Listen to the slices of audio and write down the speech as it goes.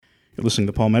You're listening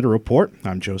to Palmetto Report.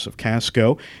 I'm Joseph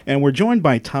Casco, and we're joined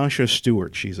by Tasha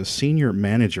Stewart. She's a senior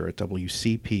manager at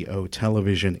WCPO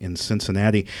Television in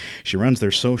Cincinnati. She runs their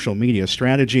social media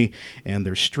strategy and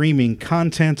their streaming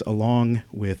content along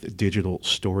with digital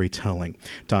storytelling.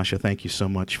 Tasha, thank you so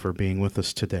much for being with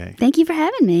us today. Thank you for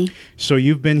having me. So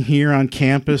you've been here on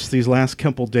campus these last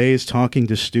couple days talking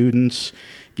to students,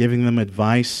 giving them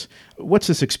advice. What's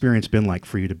this experience been like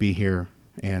for you to be here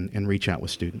and reach out with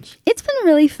students? It's been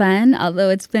really fun, although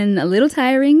it's been a little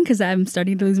tiring because I'm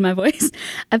starting to lose my voice.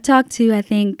 I've talked to, I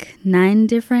think, 9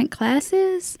 different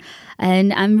classes,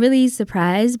 and I'm really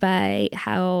surprised by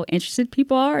how interested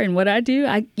people are in what I do.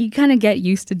 You kind of get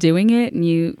used to doing it, and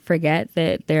you forget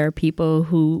that there are people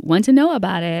who want to know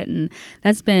about it, and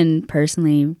that's been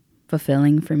personally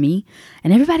fulfilling for me.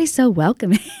 And everybody's so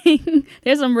welcoming.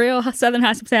 There's some real Southern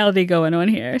hospitality going on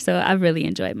here. So I've really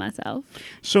enjoyed myself.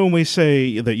 So when we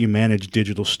say that you manage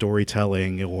digital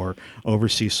storytelling or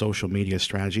oversee social media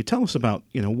strategy, tell us about,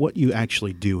 what you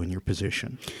actually do in your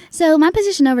position. So my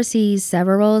position oversees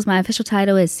several roles. My official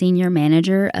title is Senior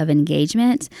Manager of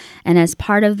Engagement. And as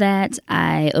part of that,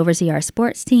 I oversee our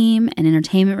sports team, an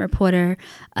entertainment reporter,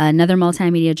 another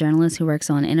multimedia journalist who works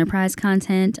on enterprise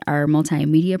content, our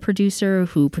multimedia producer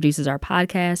who produces our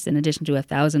podcast in addition to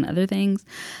 1,000 other things.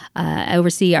 I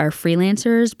oversee our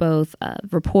freelancers, both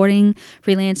reporting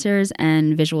freelancers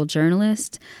and visual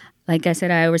journalists. Like I said,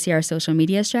 I oversee our social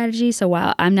media strategy. So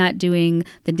while I'm not doing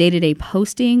the day-to-day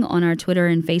posting on our Twitter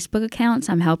and Facebook accounts,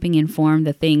 I'm helping inform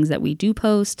the things that we do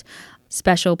post,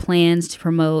 special plans to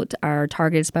promote our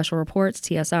targeted special reports,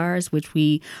 TSRs, which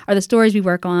are the stories we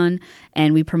work on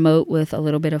and we promote with a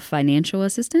little bit of financial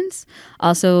assistance.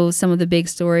 Also, some of the big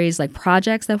stories like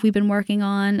projects that we've been working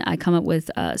on, I come up with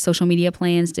social media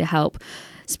plans to help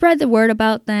spread the word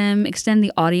about them, extend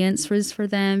the audience for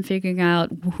them, figuring out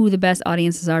who the best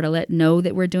audiences are to let know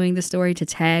that we're doing the story, to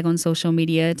tag on social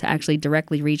media, to actually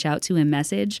directly reach out to and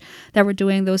message that we're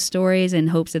doing those stories in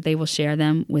hopes that they will share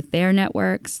them with their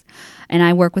networks. And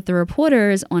I work with the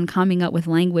reporters on coming up with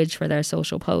language for their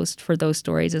social posts for those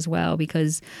stories as well,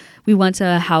 because we want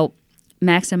to help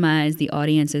maximize the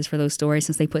audiences for those stories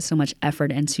since they put so much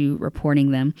effort into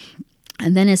reporting them.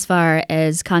 And then as far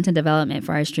as content development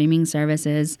for our streaming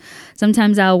services,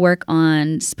 sometimes I'll work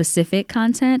on specific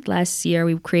content. Last year,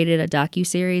 we created a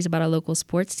docuseries about our local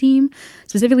sports team,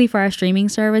 specifically for our streaming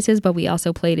services, but we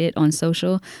also played it on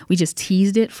social. We just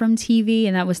teased it from TV,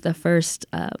 and that was the first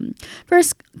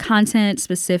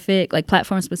content-specific, like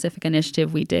platform-specific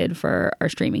initiative we did for our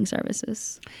streaming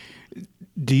services.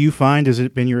 Do you find, has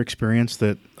it been your experience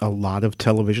that a lot of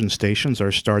television stations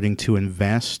are starting to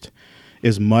invest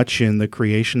as much in the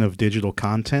creation of digital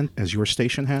content as your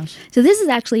station has? So this is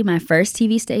actually my first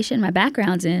TV station. My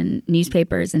background's in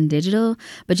newspapers and digital,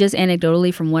 but just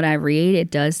anecdotally from what I read, it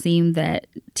does seem that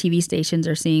TV stations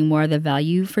are seeing more of the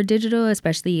value for digital,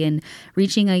 especially in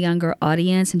reaching a younger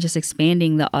audience and just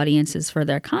expanding the audiences for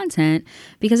their content.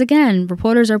 Because again,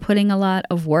 reporters are putting a lot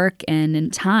of work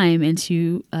and time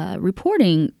into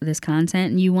reporting this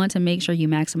content, and you want to make sure you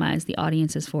maximize the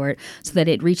audiences for it so that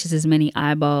it reaches as many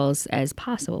eyeballs as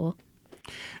possible.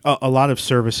 A lot of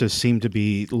services seem to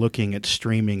be looking at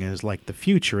streaming as like the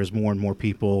future as more and more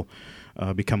people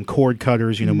become cord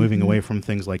cutters, moving away from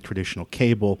things like traditional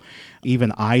cable.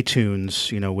 Even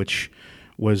iTunes, which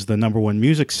was the number one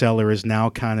music seller, is now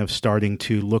kind of starting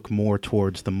to look more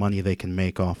towards the money they can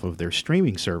make off of their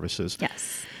streaming services.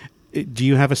 Yes. Do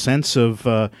you have a sense of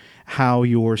how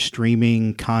your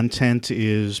streaming content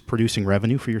is producing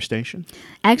revenue for your station?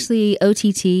 Actually,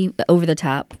 OTT,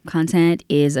 over-the-top content,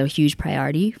 is a huge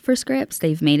priority for Scripps.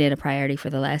 They've made it a priority for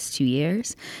the last 2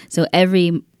 years. So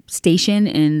every station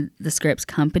in the Scripps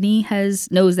company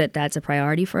knows that that's a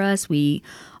priority for us. We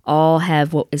all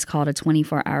have what is called a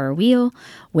 24-hour wheel,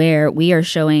 where we are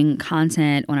showing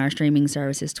content on our streaming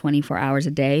services 24 hours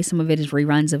a day. Some of it is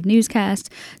reruns of newscasts.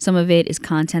 Some of it is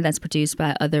content that's produced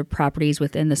by other properties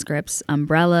within the Scripps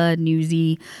umbrella,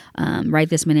 Newsy, Right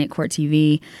This Minute, Court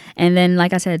TV. And then,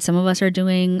 like I said, some of us are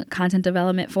doing content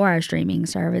development for our streaming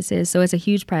services. So it's a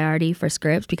huge priority for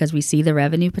Scripps because we see the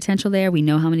revenue potential there. We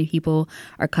know how many people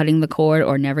are cutting the cord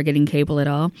or never getting cable at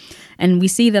all. And we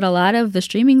see that a lot of the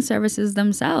streaming services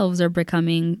themselves are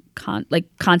becoming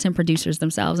content producers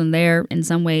themselves, and they're in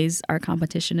some ways our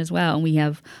competition as well. And we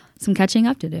have some catching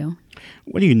up to do.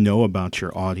 What do you know about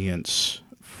your audience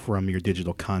from your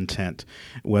digital content,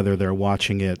 whether they're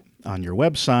watching it on your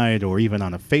website or even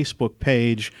on a Facebook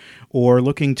page, or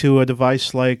looking to a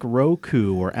device like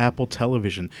Roku or Apple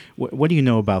Television? What do you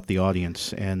know about the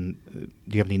audience? And do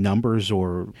you have any numbers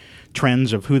or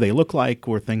trends of who they look like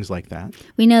or things like that?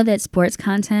 We know that sports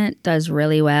content does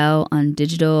really well on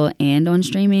digital and on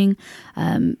streaming.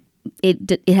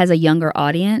 It has a younger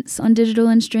audience on digital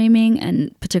and streaming,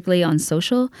 and particularly on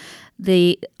social.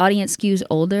 The audience skews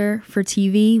older for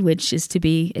TV, which is to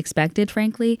be expected,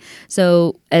 frankly.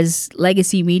 So as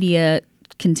legacy media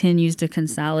continues to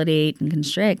consolidate and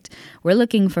constrict, we're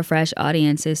looking for fresh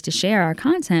audiences to share our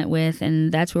content with,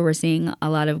 and that's where we're seeing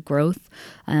a lot of growth,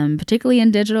 particularly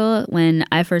in digital. When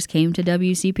I first came to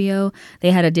WCPO, they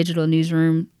had a digital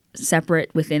newsroom separate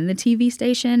within the TV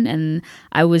station, and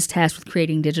I was tasked with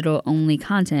creating digital-only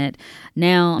content.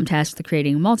 Now I'm tasked with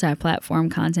creating multi-platform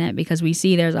content because we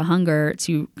see there's a hunger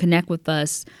to connect with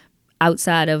us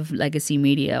outside of legacy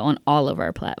media on all of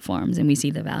our platforms, and we see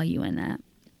the value in that.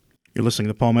 You're listening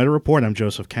to the Palmetto Report. I'm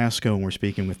Joseph Casco, and we're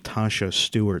speaking with Tasha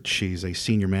Stewart. She's a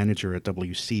senior manager at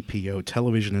WCPO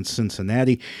Television in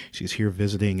Cincinnati. She's here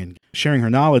visiting and sharing her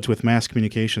knowledge with mass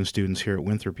communication students here at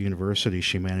Winthrop University.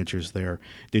 She manages their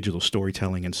digital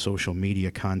storytelling and social media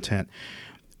content.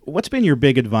 What's been your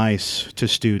big advice to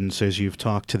students as you've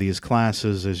talked to these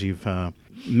classes, as you've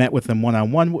met with them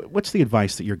one-on-one? What's the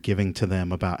advice that you're giving to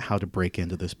them about how to break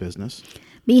into this business?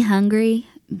 Be hungry,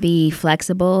 be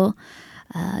flexible,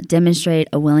 demonstrate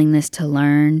a willingness to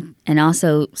learn, and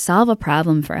also solve a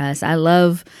problem for us. I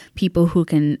love people who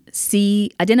can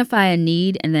identify a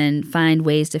need and then find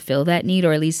ways to fill that need,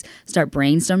 or at least start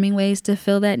brainstorming ways to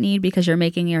fill that need, because you're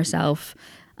making yourself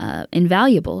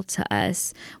invaluable to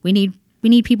us. We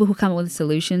need people who come up with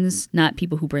solutions, not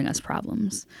people who bring us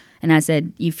problems. And I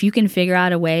said, if you can figure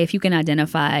out a way, if you can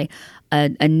identify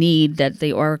a need that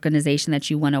the organization that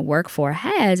you want to work for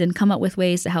has and come up with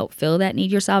ways to help fill that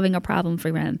need, you're solving a problem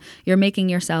for them. You're making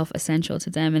yourself essential to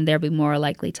them, and they'll be more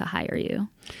likely to hire you.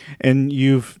 And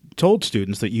you've told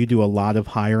students that you do a lot of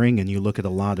hiring and you look at a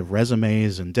lot of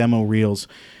resumes and demo reels.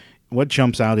 What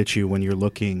jumps out at you when you're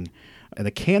looking at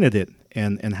a candidate,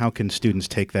 and how can students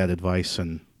take that advice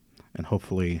and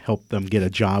hopefully help them get a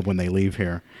job when they leave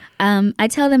here? I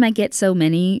tell them I get so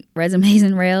many resumes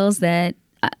and rails that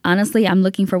honestly, I'm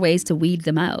looking for ways to weed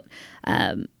them out,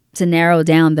 to narrow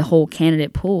down the whole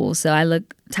candidate pool. So I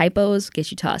look, typos, get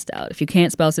you tossed out. If you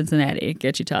can't spell Cincinnati,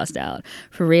 get you tossed out.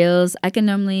 For reels, I can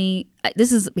normally,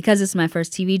 this is my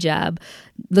first TV job,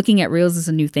 looking at reels is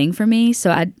a new thing for me.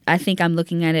 So I think I'm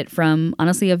looking at it from,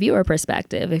 honestly, a viewer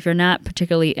perspective. If you're not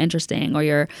particularly interesting, or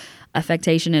your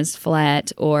affectation is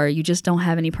flat, or you just don't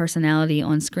have any personality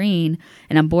on screen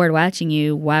and I'm bored watching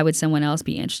you, why would someone else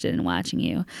be interested in watching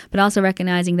you? But also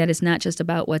recognizing that it's not just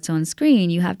about what's on screen.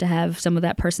 You have to have some of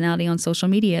that personality on social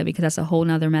media, because that's a whole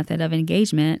nother method of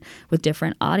engagement with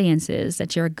different audiences,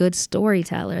 that you're a good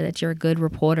storyteller, that you're a good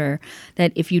reporter,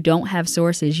 that if you don't have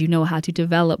sources, you know how to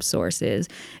develop sources.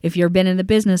 If you've been in the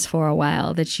business for a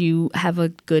while, that you have a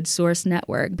good source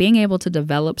network. Being able to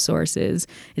develop sources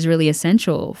is really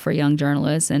essential for young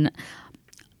journalists, and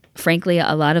frankly,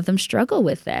 a lot of them struggle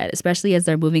with that, especially as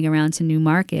they're moving around to new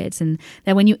markets. And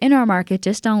that when you enter a market,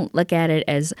 just don't look at it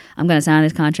as, I'm going to sign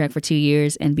this contract for 2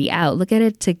 years and be out. Look at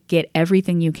it to get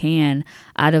everything you can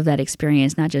out of that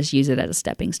experience, not just use it as a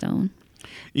stepping stone.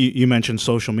 You mentioned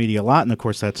social media a lot, and of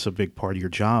course that's a big part of your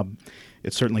job.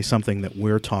 It's certainly something that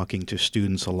we're talking to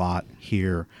students a lot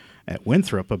here at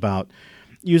Winthrop about,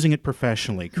 using it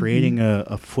professionally, creating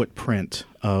a footprint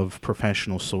of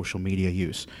professional social media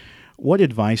use. What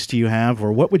advice do you have,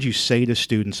 or what would you say to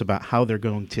students about how they're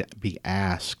going to be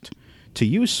asked to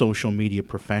use social media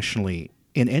professionally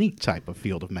in any type of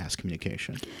field of mass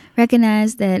communication?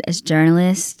 Recognize that as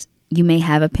journalists, you may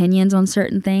have opinions on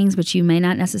certain things, but you may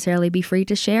not necessarily be free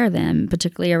to share them,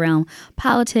 particularly around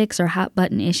politics or hot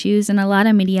button issues. And a lot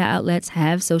of media outlets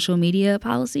have social media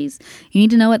policies. You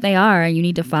need to know what they are. You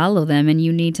need to follow them. And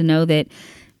you need to know that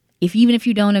even if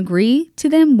you don't agree to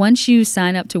them, once you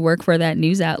sign up to work for that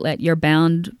news outlet, you're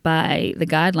bound by the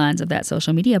guidelines of that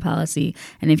social media policy.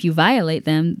 And if you violate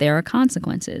them, there are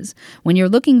consequences. When you're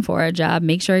looking for a job,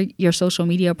 make sure your social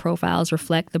media profiles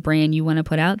reflect the brand you want to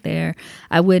put out there.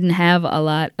 I wouldn't have a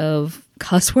lot of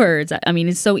cuss words. I mean,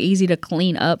 it's so easy to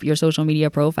clean up your social media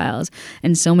profiles,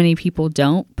 and so many people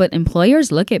don't. But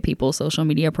employers look at people's social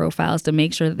media profiles to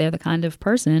make sure that they're the kind of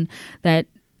person that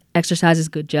exercises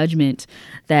good judgment,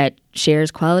 that shares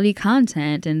quality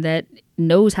content, and that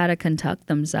knows how to conduct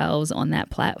themselves on that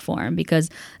platform. Because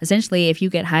essentially, if you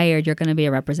get hired, you're going to be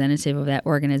a representative of that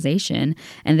organization,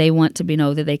 and they want to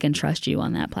know that they can trust you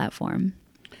on that platform.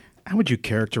 How would you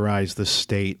characterize the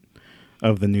state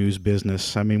of the news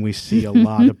business. I mean, we see a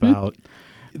lot about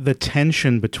the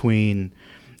tension between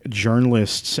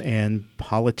journalists and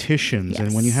politicians.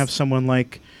 And when you have someone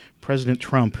like President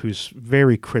Trump, who's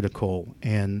very critical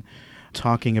and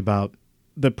talking about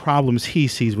the problems he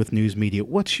sees with news media,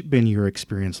 what's been your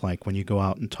experience like when you go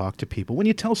out and talk to people? When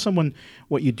you tell someone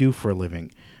what you do for a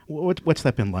living, what's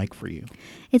that been like for you?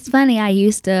 It's funny. I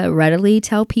used to readily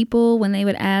tell people when they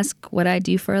would ask what I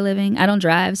do for a living. I don't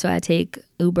drive, so I take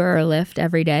Uber or Lyft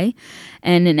every day.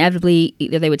 And inevitably,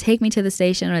 either they would take me to the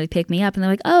station or they pick me up and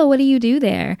they're like, oh, what do you do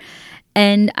there?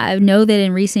 And I know that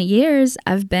in recent years,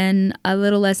 I've been a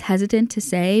little less hesitant to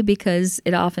say because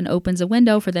it often opens a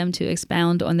window for them to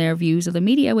expound on their views of the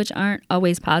media, which aren't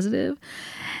always positive.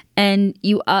 And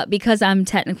because I'm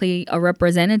technically a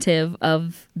representative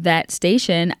of that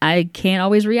station, I can't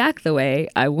always react the way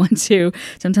I want to.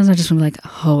 Sometimes I just want to be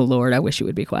like, oh, Lord, I wish you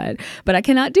would be quiet. But I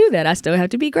cannot do that. I still have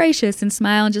to be gracious and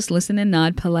smile and just listen and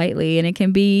nod politely. And it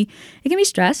can be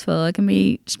stressful. It can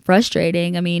be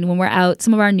frustrating. I mean, when we're out,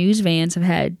 some of our news vans have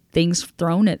had things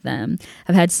thrown at them,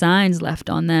 have had signs left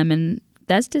on them. And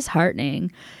that's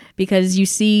disheartening because you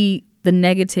see the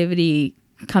negativity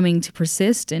coming to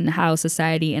persist in how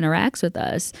society interacts with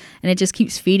us, and it just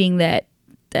keeps feeding that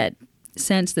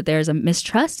sense that there's a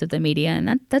mistrust of the media,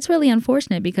 and that's really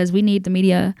unfortunate because we need the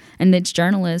media and its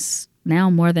journalists now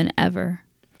more than ever.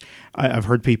 I've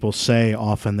heard people say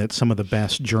often that some of the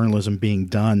best journalism being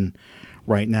done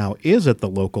right now is at the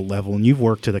local level, and you've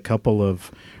worked at a couple of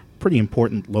pretty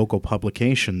important local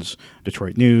publications,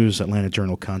 Detroit News, Atlanta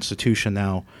Journal-Constitution,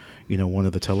 now one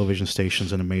of the television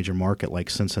stations in a major market like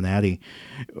Cincinnati.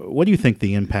 What do you think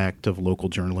the impact of local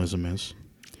journalism is?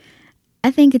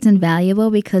 I think it's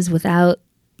invaluable because without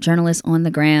journalists on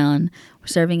the ground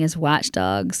serving as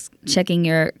watchdogs, checking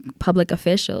your public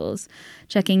officials,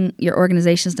 checking your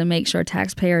organizations to make sure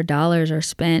taxpayer dollars are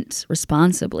spent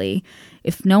responsibly,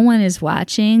 if no one is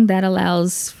watching, that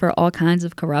allows for all kinds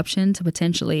of corruption to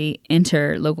potentially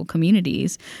enter local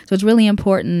communities. So it's really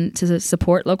important to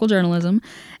support local journalism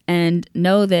and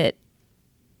know that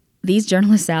these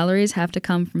journalist salaries have to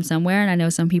come from somewhere. And I know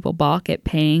some people balk at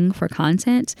paying for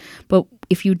content, but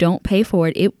if you don't pay for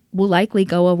it, it will likely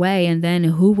go away. And then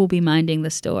who will be minding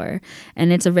the store?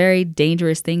 And it's a very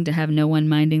dangerous thing to have no one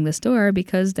minding the store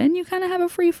because then you kind of have a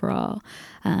free-for-all.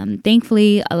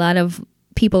 Thankfully, a lot of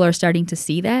people are starting to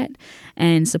see that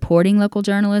and supporting local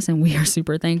journalists, and we are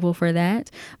super thankful for that.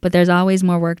 But there's always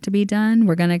more work to be done.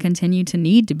 We're going to continue to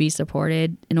need to be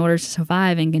supported in order to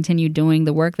survive and continue doing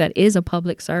the work that is a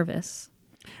public service.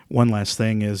 One last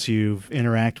thing is you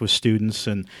interact with students,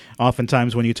 and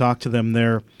oftentimes when you talk to them,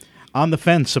 they're on the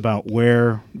fence about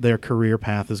where their career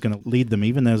path is going to lead them,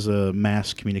 even as a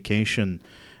mass communication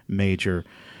major.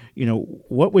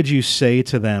 What would you say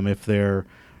to them if they're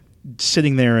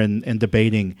sitting there and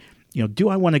debating, do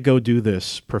I want to go do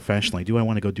this professionally? Do I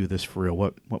want to go do this for real?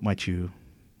 What might your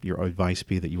advice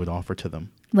be that you would offer to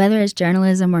them? Whether it's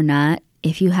journalism or not,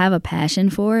 if you have a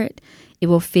passion for it, it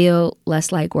will feel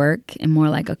less like work and more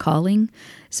like a calling.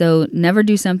 So never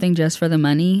do something just for the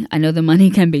money. I know the money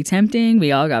can be tempting.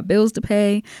 We all got bills to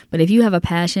pay. But if you have a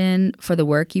passion for the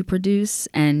work you produce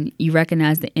and you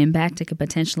recognize the impact it could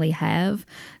potentially have,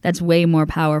 that's way more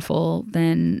powerful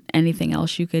than anything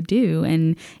else you could do.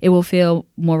 And it will feel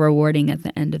more rewarding at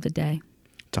the end of the day.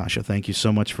 Tasha, thank you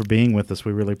so much for being with us.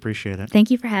 We really appreciate it. Thank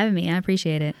you for having me. I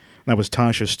appreciate it. That was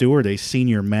Tasha Stewart, a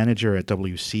senior manager at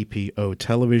WCPO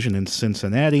Television in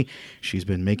Cincinnati. She's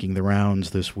been making the rounds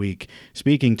this week,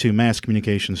 speaking to mass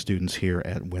communication students here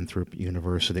at Winthrop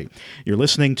University. You're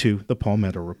listening to The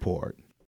Palmetto Report.